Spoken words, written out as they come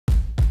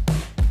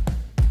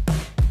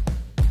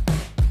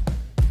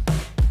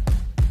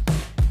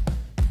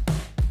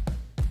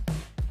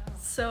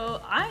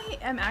I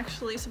am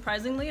actually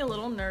surprisingly a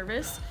little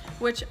nervous,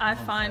 which I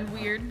find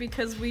weird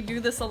because we do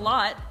this a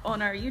lot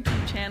on our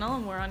YouTube channel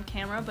and we're on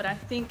camera, but I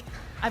think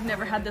I've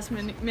never had this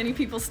many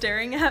people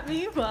staring at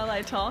me while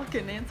I talk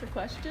and answer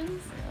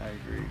questions. Yeah, I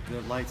agree.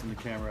 The lights and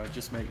the camera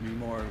just make me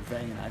more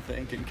vain, I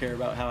think, and care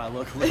about how I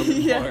look a little bit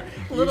yeah,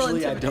 more.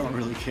 Usually I don't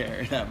really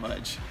care that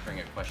much. Bring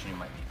a question you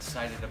might be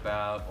excited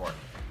about, or,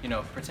 you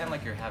know, pretend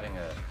like you're having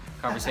a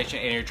conversation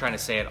and you're trying to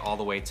say it all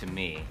the way to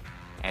me,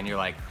 and you're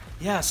like,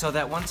 yeah, so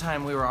that one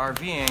time we were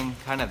RVing,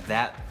 kind of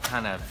that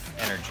kind of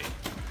energy.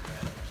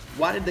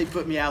 Why did they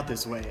put me out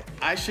this way?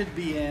 I should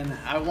be in,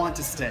 I want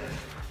to stay.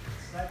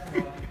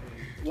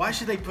 Why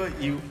should they put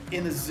you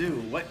in a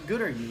zoo? What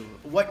good are you?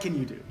 What can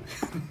you do?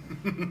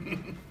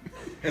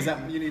 Is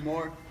that, you need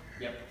more?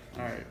 Yep.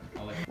 All right.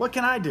 What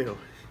can I do?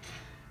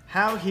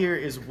 How here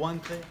is one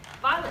thing.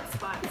 Violet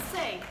spot,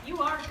 say,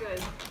 you are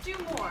good. Do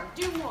more,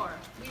 do more.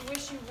 We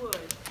wish you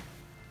would.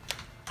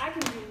 I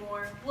can do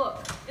more.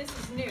 Look, this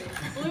is new.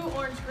 Blue,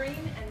 orange,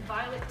 green, and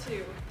violet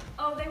too.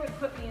 Oh, they would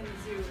put me in the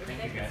zoo if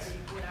they could see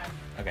what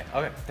I...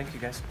 Okay, thank you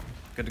guys.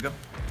 Good to go.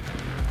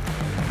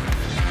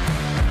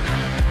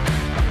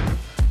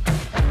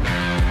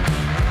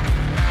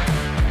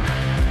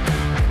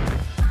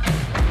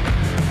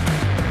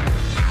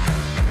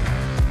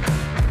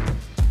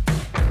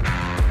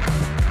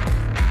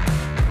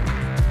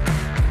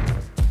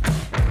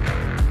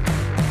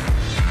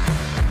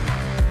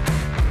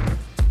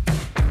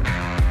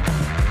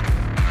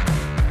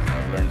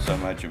 So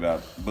much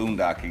about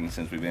boondocking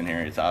since we've been here.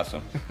 It's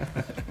awesome.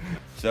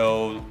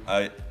 So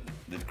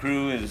the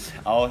crew is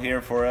all here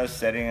for us,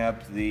 setting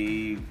up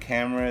the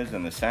cameras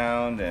and the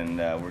sound, and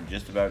we're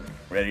just about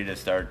ready to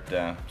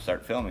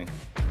start filming.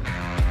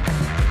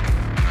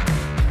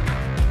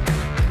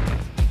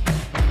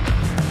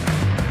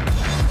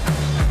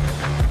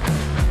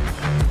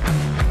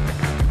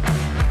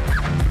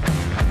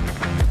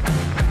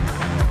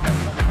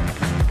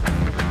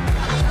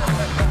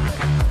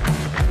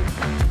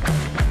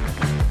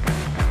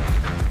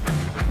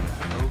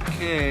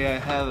 Okay, I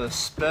have a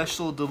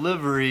special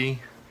delivery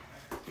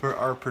for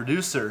our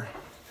producer.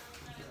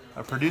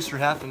 Our producer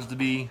happens to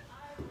be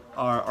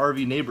our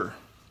RV neighbor.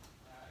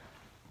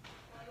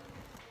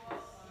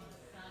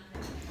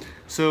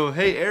 So,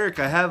 hey Eric,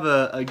 I have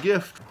a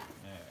gift.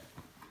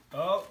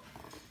 Oh,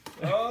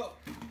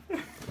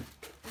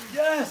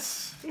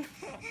 yes!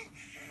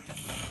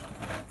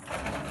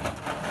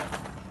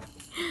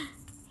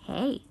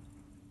 Hey.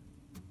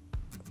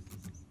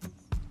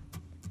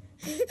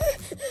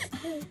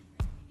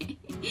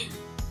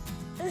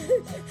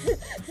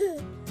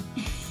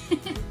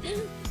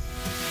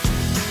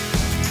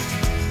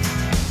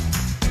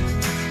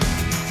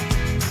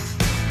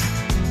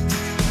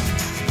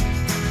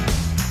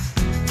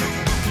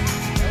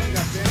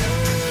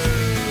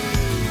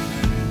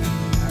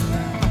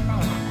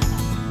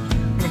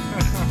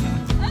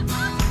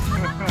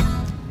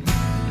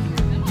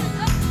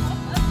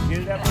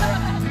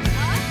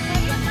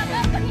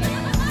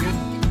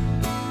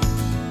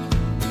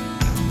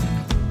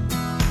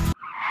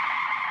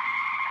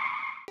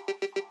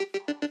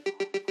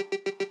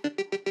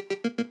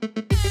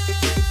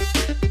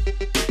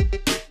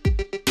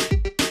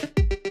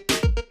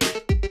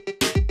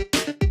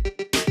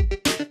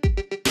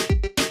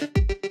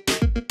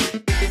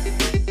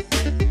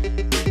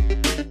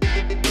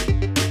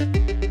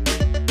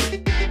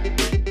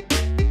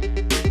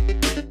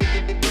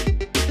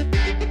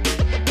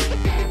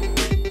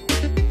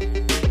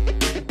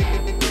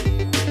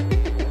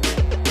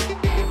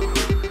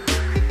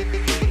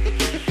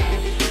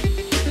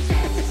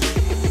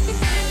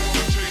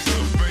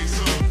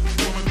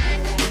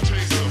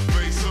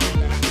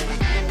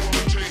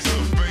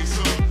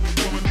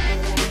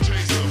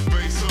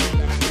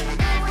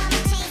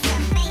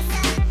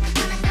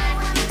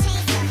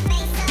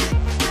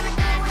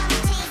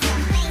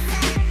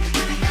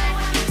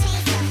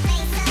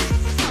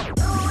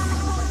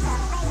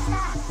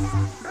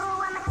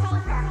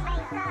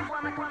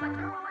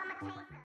 Woman.